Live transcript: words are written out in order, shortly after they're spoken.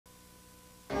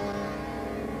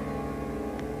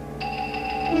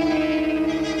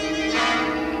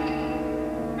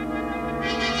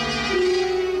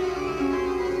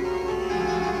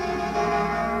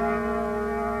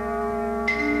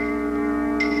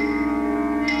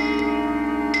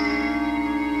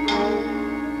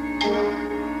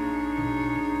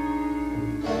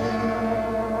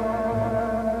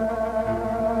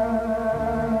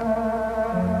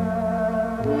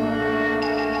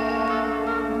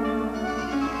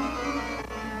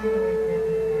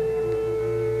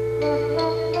How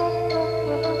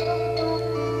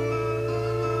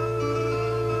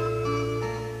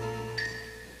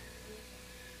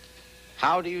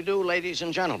do you do, ladies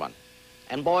and gentlemen,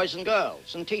 and boys and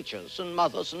girls, and teachers, and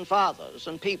mothers and fathers,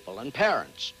 and people and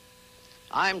parents?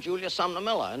 I'm Julius Sumner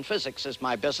Miller, and physics is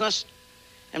my business.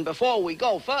 And before we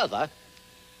go further,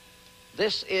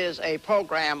 this is a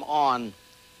program on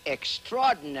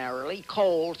extraordinarily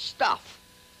cold stuff.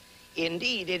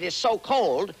 Indeed, it is so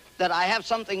cold that I have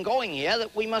something going here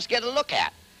that we must get a look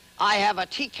at. I have a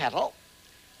tea kettle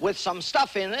with some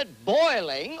stuff in it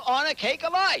boiling on a cake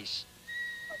of ice.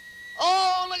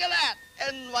 Oh, look at that.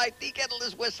 And my tea kettle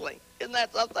is whistling. Isn't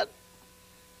that something?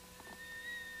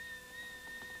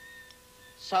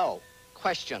 So,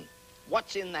 question,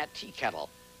 what's in that tea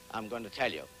kettle? I'm going to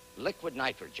tell you, liquid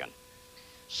nitrogen.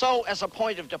 So, as a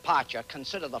point of departure,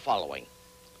 consider the following.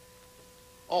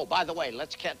 Oh, by the way,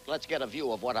 let's get a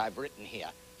view of what I've written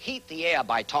here. Heat the air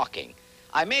by talking.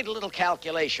 I made a little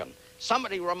calculation.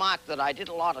 Somebody remarked that I did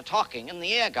a lot of talking and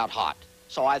the air got hot.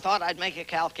 So I thought I'd make a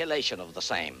calculation of the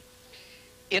same.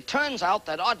 It turns out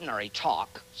that ordinary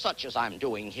talk, such as I'm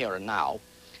doing here and now,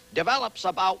 develops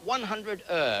about 100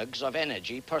 ergs of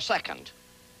energy per second.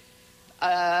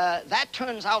 That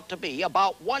turns out to be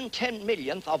about 1/10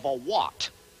 millionth of a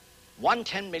watt.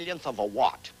 1/10 millionth of a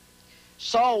watt.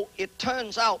 So it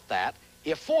turns out that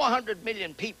if 400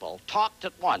 million people talked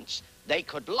at once, they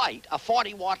could light a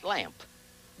 40-watt lamp,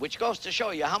 which goes to show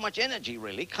you how much energy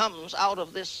really comes out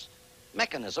of this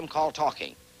mechanism called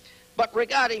talking. But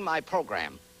regarding my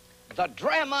program, the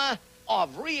drama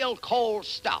of real cold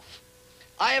stuff,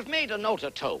 I have made a note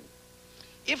or two.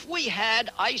 If we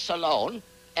had ice alone,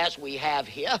 as we have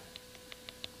here,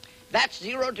 that's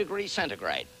 0 degrees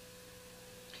centigrade.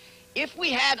 If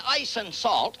we had ice and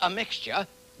salt, a mixture,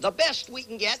 the best we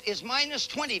can get is minus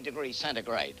 20 degrees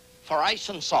centigrade for ice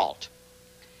and salt.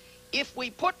 If we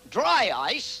put dry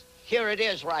ice, here it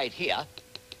is right here,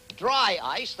 dry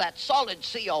ice, that's solid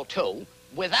CO2,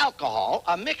 with alcohol,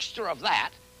 a mixture of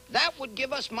that, that would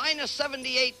give us minus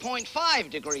 78.5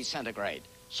 degrees centigrade.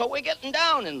 So we're getting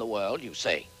down in the world, you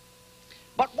see.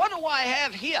 But what do I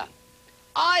have here?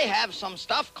 I have some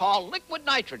stuff called liquid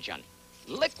nitrogen.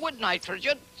 Liquid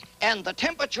nitrogen, and the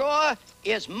temperature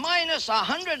is minus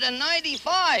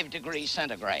 195 degrees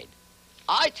centigrade.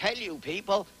 I tell you,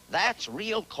 people, that's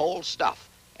real cold stuff,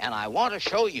 and I want to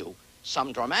show you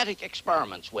some dramatic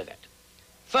experiments with it.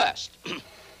 First,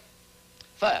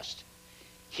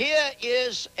 here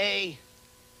is a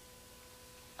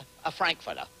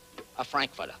frankfurter.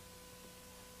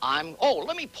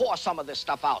 Let me pour some of this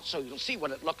stuff out so you'll see what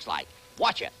it looks like.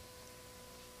 Watch it.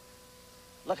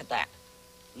 Look at that.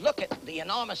 Look at the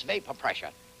enormous vapor pressure.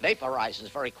 Vaporizes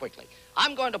very quickly.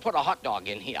 I'm going to put a hot dog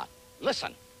in here.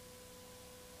 Listen.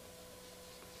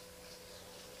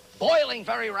 Boiling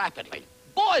very rapidly.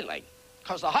 Boiling,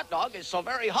 because the hot dog is so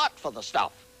very hot for the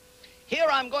stuff. Here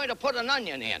I'm going to put an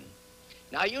onion in.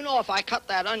 Now, you know, if I cut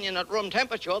that onion at room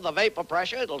temperature, the vapor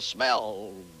pressure, it'll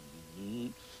smell,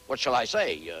 what shall I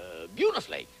say,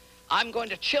 beautifully. I'm going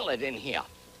to chill it in here.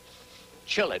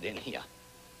 Chill it in here.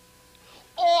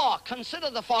 Or consider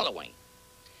the following.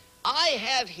 I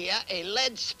have here a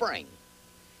lead spring.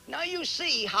 Now, you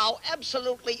see how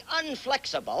absolutely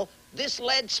unflexible this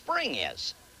lead spring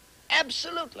is.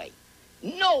 Absolutely.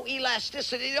 No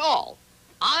elasticity at all.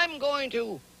 I'm going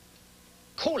to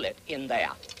cool it in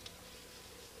there.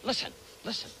 Listen,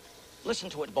 listen. Listen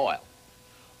to it boil.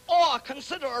 Or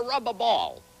consider a rubber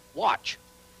ball. Watch.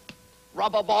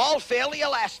 Rubber ball, fairly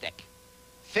elastic.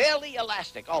 Fairly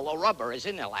elastic, although rubber is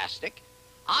inelastic.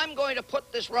 I'm going to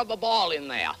put this rubber ball in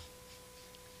there.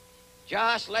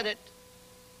 Just let it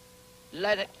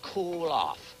cool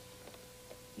off.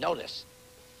 Notice,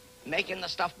 making the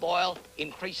stuff boil,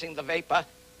 increasing the vapor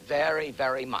very,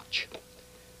 very much.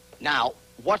 Now,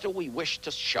 what do we wish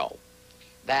to show?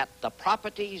 That the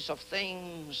properties of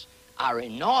things are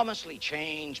enormously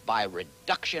changed by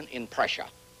reduction in pressure.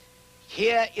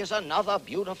 Here is another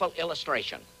beautiful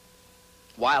illustration,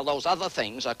 while those other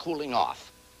things are cooling off.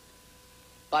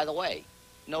 By the way,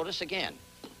 notice again,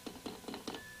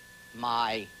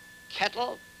 my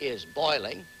kettle is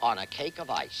boiling on a cake of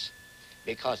ice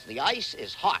because the ice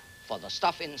is hot for the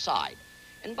stuff inside.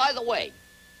 And by the way,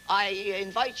 I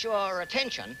invite your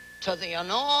attention to the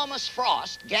enormous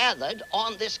frost gathered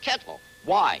on this kettle.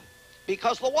 Why?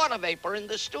 Because the water vapor in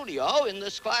this studio, in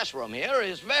this classroom here,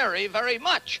 is very, very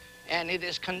much, and it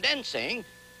is condensing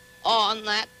on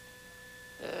that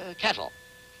kettle.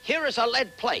 Here is a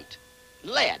lead plate.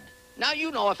 Lead. Now,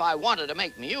 you know, if I wanted to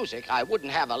make music, I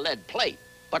wouldn't have a lead plate.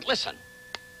 But listen.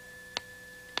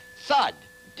 Thud.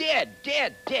 Dead,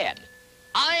 dead, dead.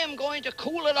 I am going to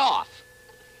cool it off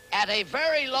at a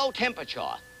very low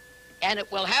temperature, and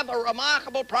it will have a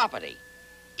remarkable property.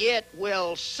 It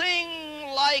will sing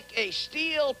like a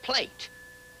steel plate.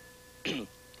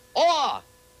 Or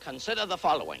consider the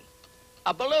following: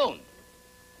 a balloon.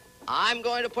 I'm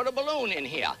going to put a balloon in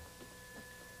here.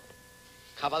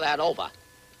 Cover that over.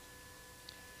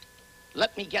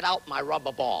 Let me get out my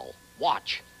rubber ball.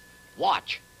 Watch.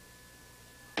 Watch.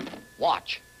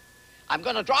 Watch. I'm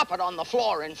going to drop it on the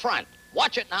floor in front.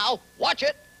 Watch it now. Watch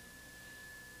it.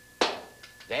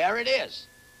 There it is.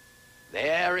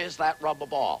 There is that rubber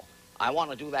ball. I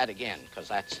want to do that again because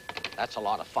that's a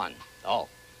lot of fun. Oh.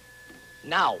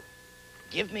 Now,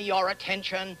 give me your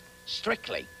attention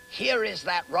strictly. Here is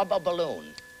that rubber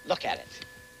balloon. Look at it.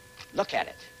 Look at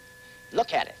it.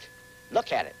 Look at it.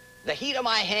 Look at it. The heat of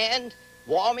my hand,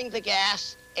 warming the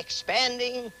gas,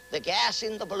 expanding the gas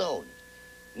in the balloon.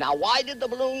 Now, why did the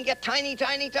balloon get tiny,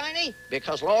 tiny, tiny?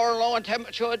 Because lower and lower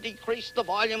temperature decreased the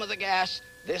volume of the gas.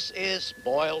 This is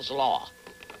Boyle's law.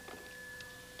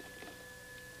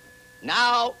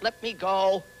 Now, let me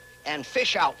go and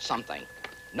fish out something.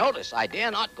 Notice, I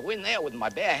dare not go in there with my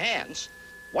bare hands.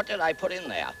 What did I put in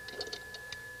there?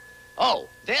 Oh,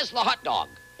 there's the hot dog.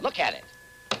 Look at it.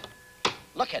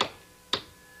 Look at it.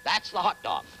 That's the hot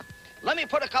dog. Let me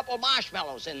put a couple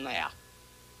marshmallows in there.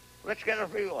 Let's get a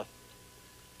view.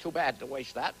 Too bad to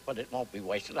waste that, but it won't be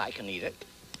wasted. I can eat it.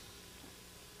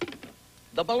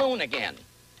 The balloon again.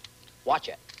 Watch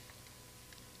it.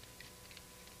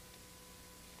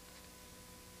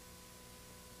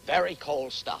 Very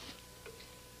cold stuff.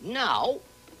 Now,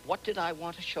 what did I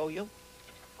want to show you?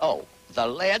 Oh, the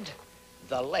lead.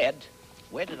 The lead.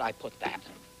 Where did I put that?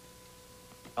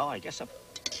 Oh, I guess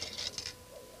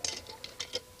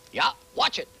yeah,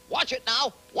 watch it. Watch it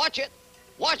now. Watch it.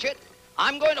 Watch it.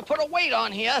 I'm going to put a weight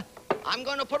on here. I'm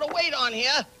going to put a weight on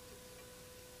here.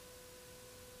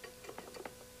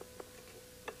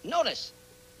 Notice.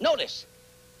 Notice.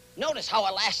 Notice how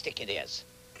elastic it is.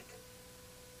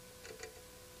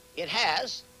 It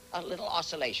has a little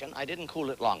oscillation. I didn't cool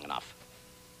it long enough.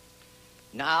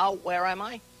 Now, where am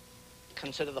I?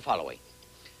 Consider the following.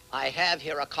 I have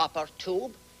here a copper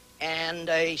tube and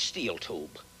a steel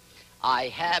tube. I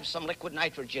have some liquid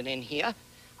nitrogen in here.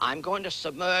 I'm going to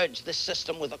submerge this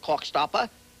system with a cork stopper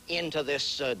into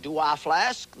this Dewar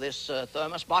flask, this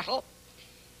thermos bottle.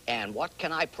 And what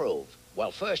can I prove? Well,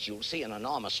 first you'll see an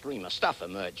enormous stream of stuff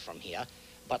emerge from here,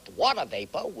 but the water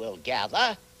vapor will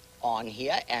gather on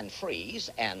here and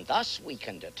freeze, and thus we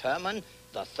can determine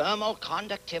the thermal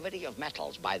conductivity of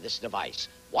metals by this device.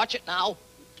 Watch it now.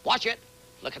 Watch it.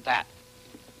 Look at that.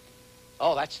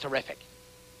 Oh, that's terrific.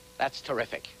 That's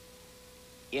terrific.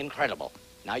 Incredible.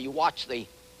 Now you watch the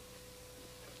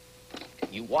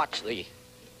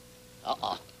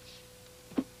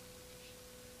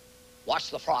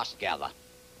watch the frost gather.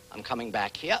 I'm coming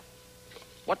back here.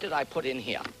 What did I put in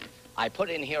here? I put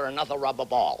in here another rubber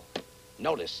ball.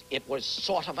 Notice, it was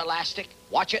sort of elastic.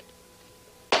 Watch it.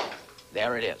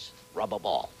 There it is, rubber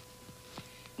ball.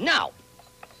 Now,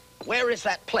 where is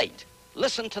that plate?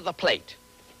 Listen to the plate.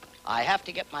 I have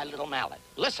to get my little mallet.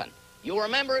 Listen. You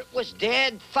remember it was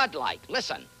dead thud-like.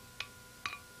 Listen.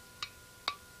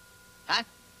 Huh?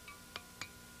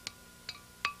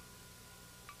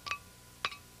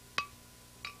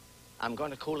 I'm going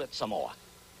to cool it some more.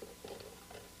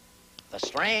 The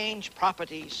strange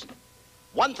properties.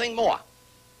 One thing more.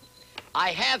 I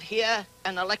have here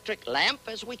an electric lamp,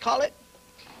 as we call it,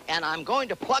 and I'm going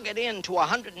to plug it into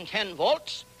 110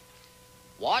 volts.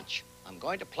 Watch. I'm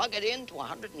going to plug it into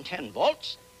 110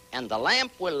 volts, and the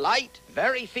lamp will light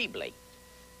very feebly.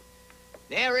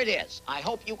 There it is. I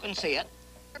hope you can see it.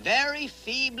 Very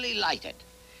feebly lighted.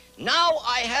 Now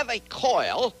I have a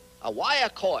coil, a wire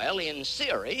coil in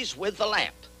series with the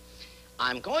lamp.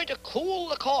 I'm going to cool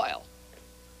the coil.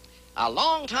 A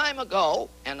long time ago,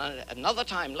 and another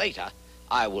time later,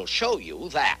 I will show you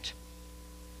that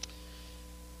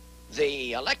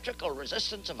the electrical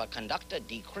resistance of a conductor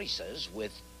decreases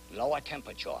with lower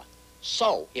temperature.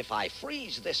 So, if I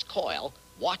freeze this coil,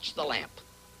 watch the lamp.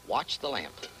 Watch the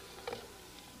lamp.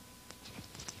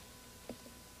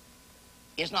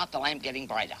 Is not the lamp getting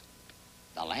brighter?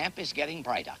 The lamp is getting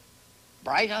brighter.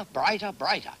 Brighter, brighter,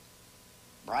 brighter.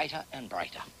 Brighter and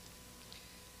brighter.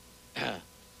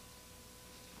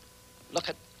 Look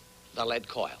at the lead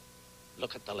coil.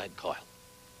 Look at the lead coil.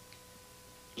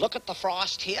 Look at the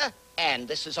frost here, and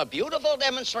this is a beautiful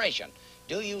demonstration.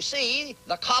 Do you see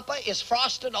the copper is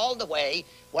frosted all the way,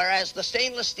 whereas the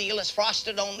stainless steel is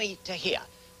frosted only to here,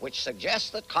 which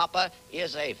suggests that copper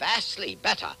is a vastly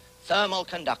better thermal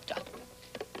conductor.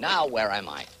 Now, where am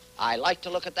I? I like to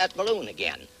look at that balloon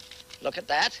again. Look at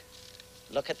that.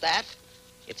 Look at that.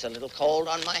 It's a little cold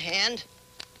on my hand.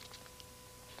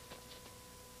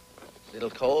 Little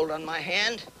cold on my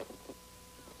hand.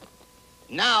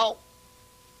 Now,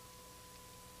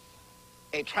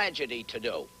 a tragedy to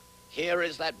do. Here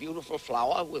is that beautiful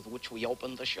flower with which we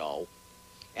opened the show,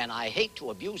 and I hate to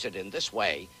abuse it in this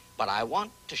way, but I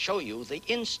want to show you the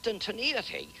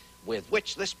instantaneity with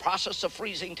which this process of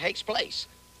freezing takes place,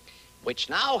 which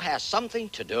now has something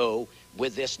to do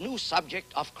with this new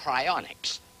subject of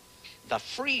cryonics, the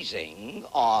freezing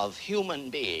of human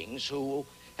beings who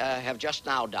have just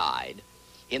now died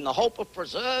in the hope of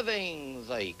preserving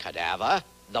the cadaver,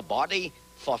 the body,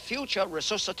 for future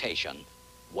resuscitation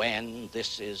when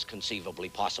this is conceivably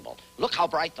possible. Look how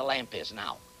bright the lamp is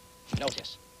now.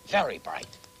 Notice, very bright.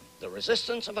 The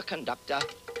resistance of a conductor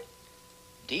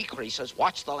decreases.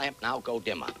 Watch the lamp now go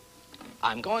dimmer.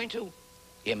 I'm going to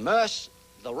immerse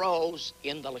the rose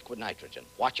in the liquid nitrogen.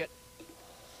 Watch it.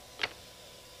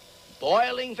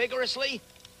 Boiling vigorously.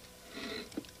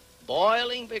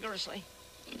 Boiling vigorously.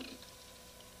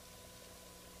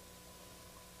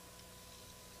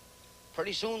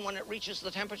 Pretty soon, when it reaches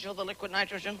the temperature of the liquid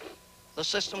nitrogen, the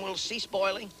system will cease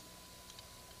boiling,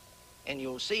 and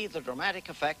you'll see the dramatic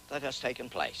effect that has taken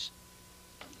place.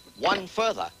 One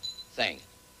further thing,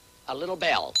 a little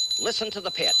bell. Listen to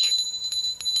the pitch.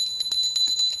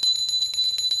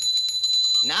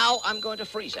 Now I'm going to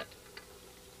freeze it.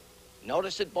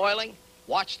 Notice it boiling?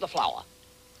 Watch the flower.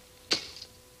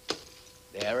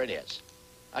 There it is.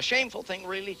 A shameful thing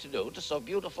really to do to so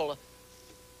beautiful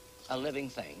a living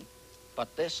thing,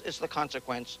 but this is the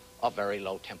consequence of very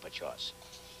low temperatures.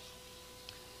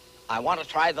 I want to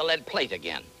try the lead plate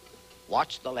again.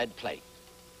 Watch the lead plate.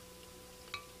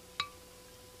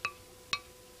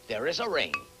 There is a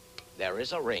ring. There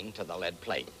is a ring to the lead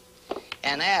plate.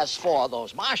 And as for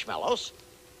those marshmallows,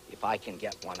 if I can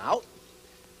get one out,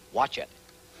 watch it.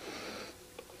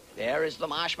 There is the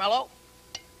marshmallow.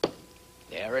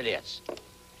 There it is.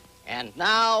 And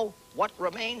now, what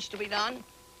remains to be done?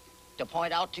 To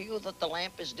point out to you that the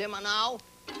lamp is dimmer now.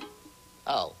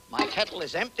 Oh, my kettle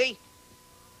is empty.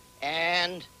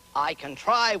 And I can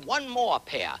try one more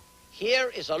pair.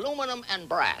 Here is aluminum and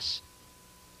brass.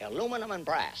 Aluminum and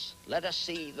brass. Let us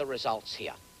see the results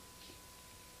here.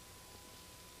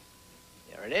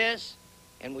 There it is.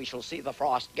 And we shall see the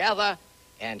frost gather.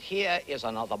 And here is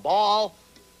another ball.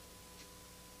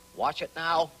 Watch it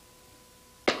now.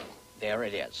 There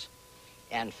it is.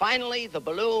 And finally, the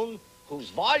balloon, whose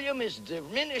volume is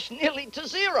diminished nearly to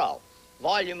zero,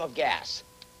 volume of gas.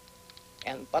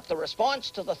 But the response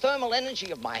to the thermal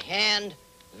energy of my hand,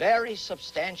 very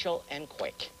substantial and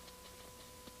quick.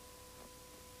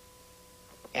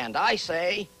 And I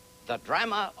say, the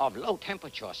drama of low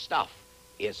temperature stuff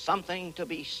is something to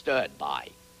be stirred by.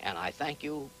 And I thank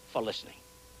you for listening.